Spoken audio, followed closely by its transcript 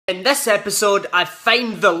In this episode, I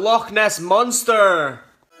find the Loch Ness Monster!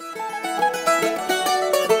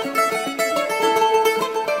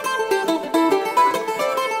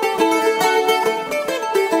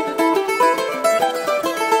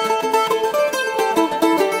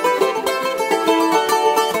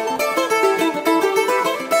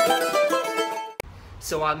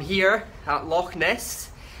 So I'm here at Loch Ness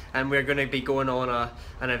and we're going to be going on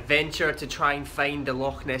an adventure to try and find the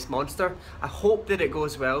Loch Ness Monster. I hope that it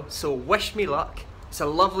goes well, so wish me luck. It's a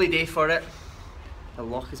lovely day for it. The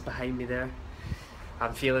loch is behind me there.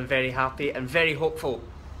 I'm feeling very happy and very hopeful.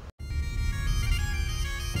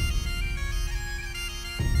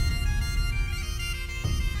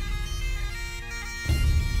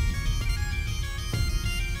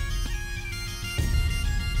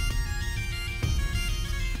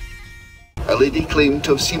 A lady claimed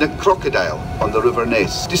to have seen a crocodile on the River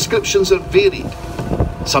Ness. Descriptions are varied.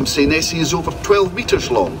 Some say Nessie is over 12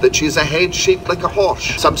 metres long, that she has a head shaped like a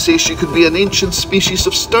horse. Some say she could be an ancient species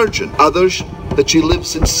of sturgeon. Others, that she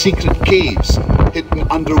lives in secret caves, hidden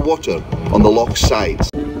underwater on the loch's sides.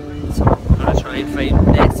 So I'm going to try and find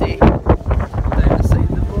Nessie down the side of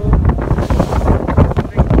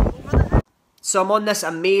the boat. So I'm on this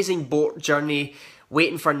amazing boat journey,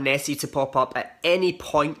 waiting for Nessie to pop up at any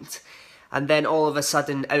point. And then all of a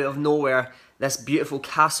sudden, out of nowhere, this beautiful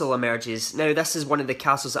castle emerges. Now, this is one of the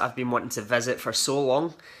castles that I've been wanting to visit for so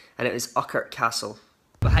long, and it is Urquhart Castle.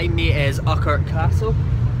 Behind me is Urquhart Castle,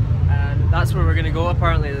 and that's where we're going to go.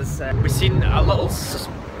 Apparently, we've seen a little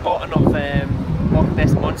spotting of Loch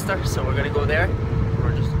Ness Monster, so we're going to go there.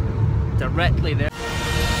 We're just directly there.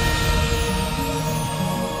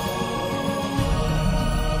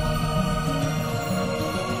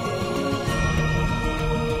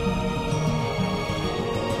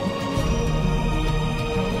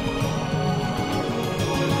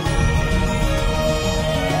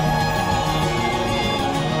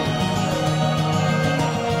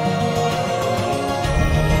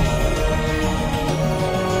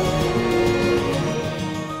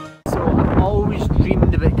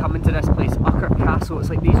 Coming to this place, Urquhart Castle. It's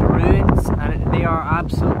like these ruins and they are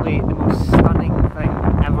absolutely the most stunning thing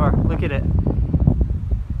ever. Look at it.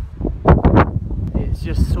 It's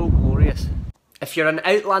just so glorious. If you're an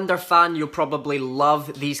Outlander fan, you'll probably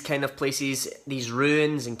love these kind of places, these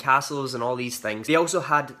ruins and castles and all these things. They also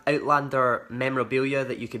had Outlander memorabilia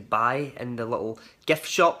that you could buy in the little gift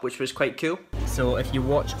shop, which was quite cool. So if you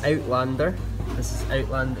watch Outlander, this is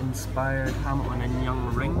Outland inspired Hamilton and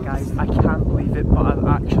Young Ring. Guys, I can't believe it, but I've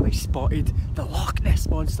actually spotted the Loch Ness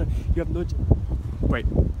Monster. You have no... Wait,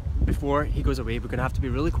 before he goes away, we're going to have to be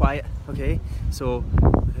really quiet, okay? So,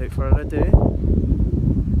 without further ado...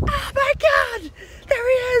 Oh my god! There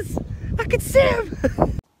he is! I can see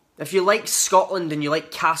him! If you like Scotland and you like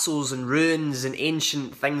castles and ruins and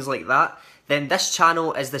ancient things like that, then this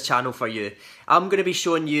channel is the channel for you. I'm going to be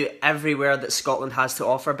showing you everywhere that Scotland has to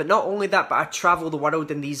offer, but not only that, but I travel the world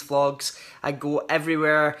in these vlogs. I go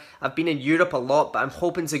everywhere. I've been in Europe a lot, but I'm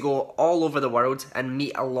hoping to go all over the world and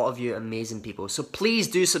meet a lot of you amazing people. So please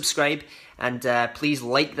do subscribe and please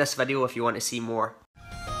like this video if you want to see more.